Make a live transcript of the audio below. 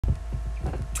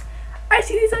I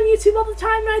see these on YouTube all the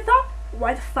time, and I thought,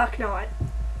 why the fuck not?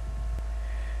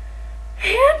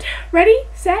 And, ready,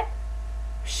 set,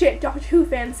 shit, Doctor Who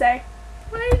fans say.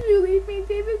 Why did you leave me,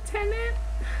 David Tennant?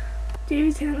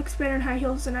 David Tennant looks better in high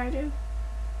heels than I do.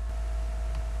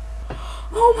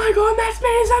 Oh my god, Matt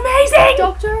Man is amazing!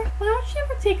 Doctor, why don't you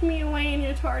ever take me away in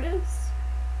your TARDIS?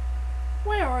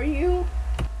 Where are you?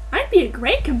 I'd be a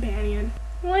great companion.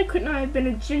 Why couldn't I have been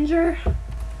a ginger?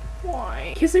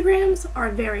 Why? Kissograms are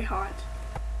very hot.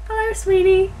 Hello,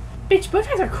 sweetie. Bitch, bow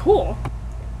ties are cool.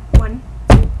 1,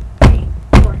 2, 3,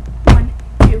 4. 1,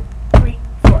 2, 3,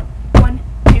 4. 1,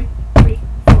 2, 3,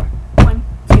 4. 1,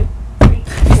 2, 3.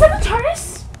 Is that the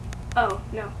TARDIS? Oh,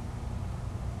 no.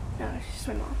 No, it's just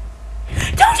my mom.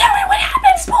 Don't tell me what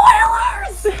happened!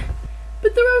 Spoilers!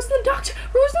 But the Rose and the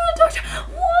Doctor.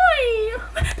 Why?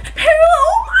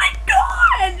 Oh my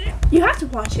god! You have to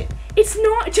watch it. It's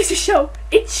not just a show.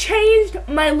 It changed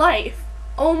my life.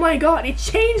 Oh my god, it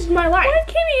changed my life. Why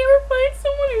can't he ever find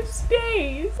someone who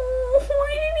stays? Oh,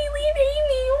 why did he leave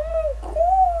Amy? Oh my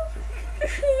god.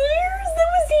 Years, that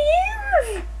was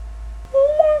years. Oh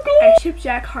my god. I ship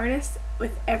Jack Harness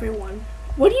with everyone.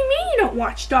 What do you mean you don't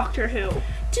watch Doctor Who?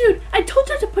 Dude, I told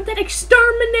you not to put that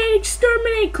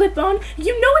exterminate clip on.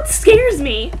 You know it scares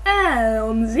me.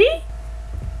 Elmsy?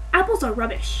 Apples are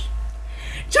rubbish.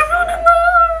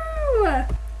 Geronimo!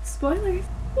 Spoilers.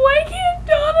 Why can't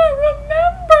Donna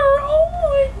remember? Oh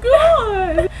my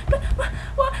god.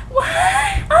 What?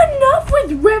 Enough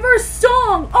with River's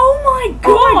song. Oh my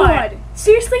god. Oh my god.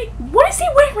 Seriously, what is he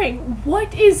wearing?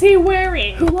 What is he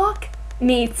wearing? Hulak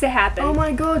needs to happen. Oh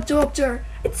my god, Doctor.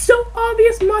 It's so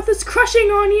obvious Martha's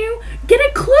crushing on you. Get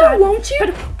a clue, won't you?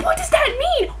 But what does that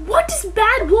mean? What does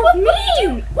bad wolf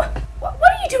mean? What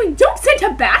are you doing? Don't send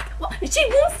her back. She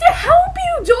wants to help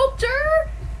you,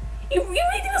 Doctor. You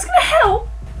really think that's gonna help?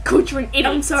 Coach, you're an idiot.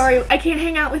 I'm sorry, I can't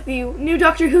hang out with you. New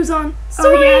Doctor Who's on.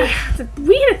 Sorry. Oh yeah,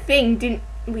 we had a thing, didn't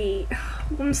we?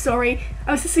 I'm sorry.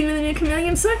 I was listening to the new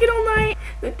Chameleon Circuit all night.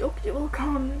 The Doctor will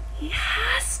come. He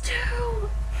has to.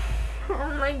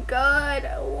 Oh my god,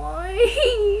 why?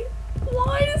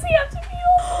 Why does he have to be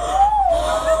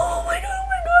oh my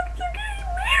god, they're getting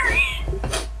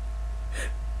married!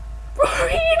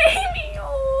 Rory and Amy,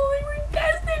 oh, they were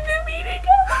destined to be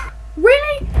together!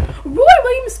 Really? Roy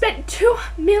Williams spent two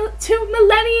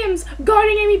millenniums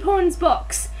guarding Amy Poehlen's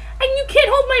books, and you can't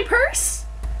hold my purse?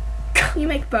 You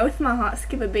make both my hearts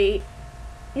skip a beat.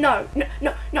 No,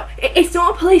 it's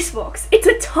not a police box, it's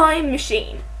a time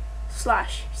machine.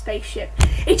 Slash spaceship.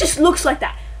 It just looks like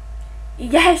that.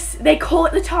 Yes, they call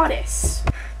it the TARDIS.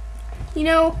 You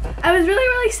know, I was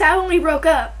really sad when we broke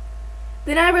up.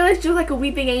 Then I realized you were like a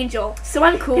weeping angel, so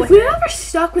I'm cool with it. If we were ever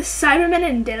stuck with Cybermen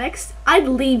and Daleks, I'd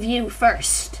leave you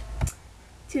first.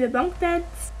 To the bunk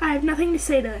beds, I have nothing to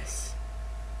say to this.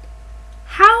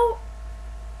 How?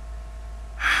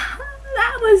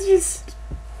 That was just...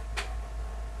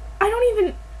 I don't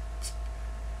even...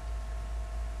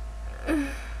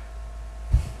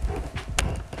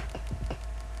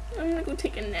 I'm gonna go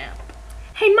take a nap.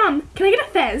 Hey Mom, can I get a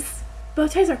fez? Bow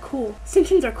ties are cool.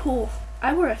 Cinchins are cool.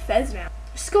 I wear a fez now.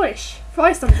 Scottish.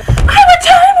 Fry something. I'm a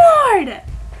Time Lord!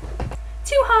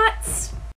 2 hots.